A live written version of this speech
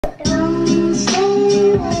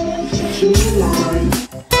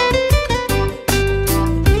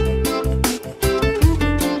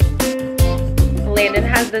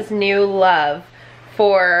has this new love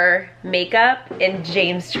for makeup and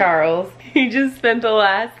James Charles. He just spent the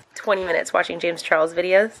last 20 minutes watching James Charles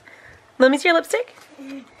videos. Let me see your lipstick.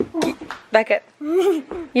 Back up.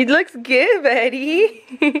 You looks good, buddy.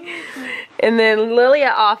 And then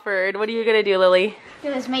Lilia offered, what are you gonna do, Lily?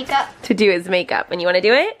 Do his makeup. To do his makeup. And you wanna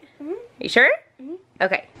do it? Mm-hmm. You sure? Mm-hmm.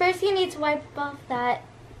 Okay. First you need to wipe off that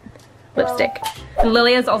lipstick.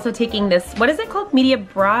 Lilia's also taking this, what is it called? Media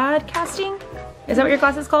broadcasting? Is that what your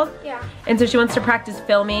class is called? Yeah. And so she wants to practice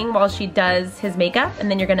filming while she does his makeup,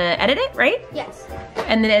 and then you're gonna edit it, right? Yes.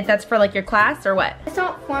 And then that's for like your class or what? It's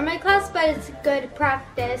not for my class, but it's good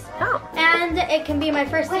practice. Oh. And it can be my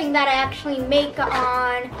first thing that I actually make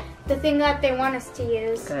on the thing that they want us to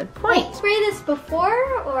use. Good point. Wait, spray this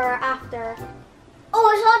before or after? Oh,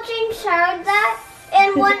 I saw James Charles that,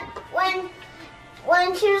 and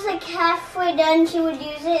when she was like halfway done, she would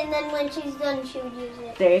use it, and then when she's done, she would use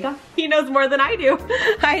it. There you go. He knows more than I do.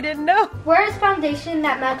 I didn't know. Where's foundation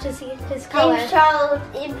that matches his color? James Charles,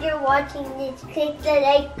 if you're watching this, click the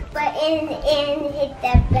like button and hit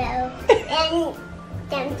that bell. And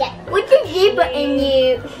thumbs up. What's the G button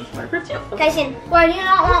do? Waterproof too. Cousin. Why do you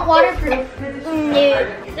not want waterproof?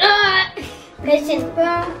 No. Cousin.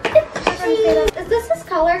 Is this his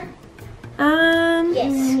color?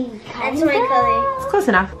 Yes. That's my color. It's close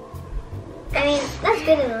enough. I mean, that's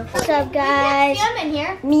good enough. What's up, guys? I'm in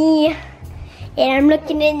here. Me. And I'm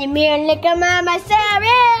looking in the mirror and looking at myself.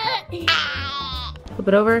 Flip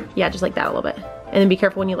it over. Yeah, just like that a little bit. And then be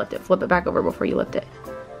careful when you lift it. Flip it back over before you lift it.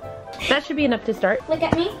 That should be enough to start. Look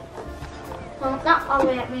at me. Well, not all the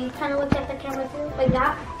way at me. Kind of look at the camera too, like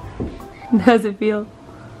that. How does it feel?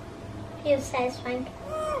 Feels satisfying.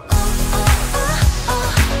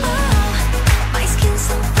 My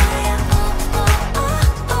skin's on fire.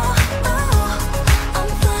 I'm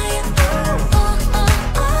flying.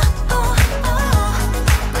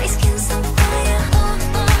 My skin's on fire.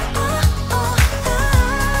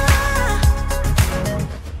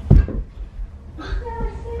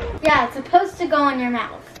 Yeah, it's supposed to go in your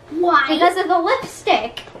mouth. Why? Because of the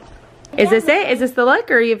lipstick. Is this it? Is this the look,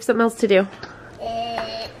 or you have something else to do?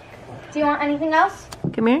 Do you want anything else?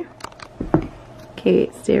 Come here.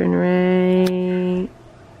 Okay, staring right.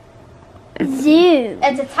 Zoom.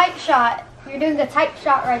 It's a tight shot. You're doing a tight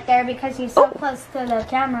shot right there because he's so close to the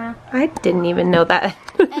camera. I didn't even know that.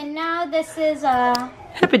 And now this is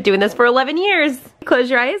I've been doing this for 11 years. Close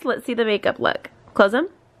your eyes. Let's see the makeup look. Close them.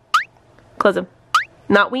 Close them.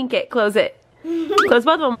 Not wink it. Close it. Close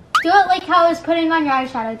both of them. do it like how I was putting on your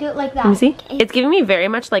eyeshadow. Do it like that. Let me see. It's giving me very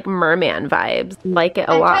much like merman vibes. Like it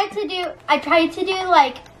a lot. I tried to do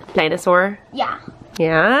like Dinosaur. yeah.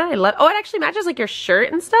 Yeah, I love. Oh, it actually matches like your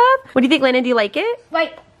shirt and stuff. What do you think, Landon? Do you like it?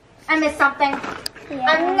 Wait, I missed something. Yeah.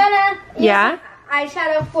 I'm gonna use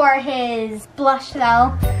eyeshadow for his blush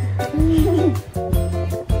though.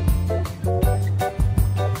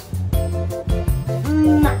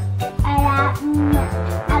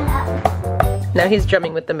 Now he's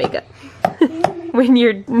drumming with the makeup. When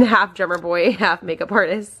you're half drummer boy, half makeup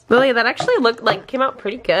artist. Lily, that actually looked like, came out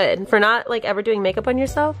pretty good. For not like ever doing makeup on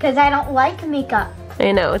yourself. Because I don't like makeup.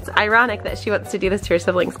 I know, it's ironic that she wants to do this to her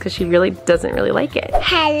siblings because she really doesn't really like it.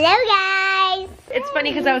 Hello, guys. It's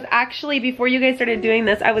funny because I was actually, before you guys started doing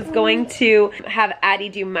this, I was going to have Addie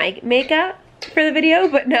do my makeup for the video,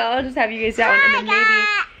 but no, I'll just have you guys do that one. And then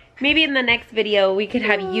maybe in the next video, we could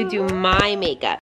have you do my makeup.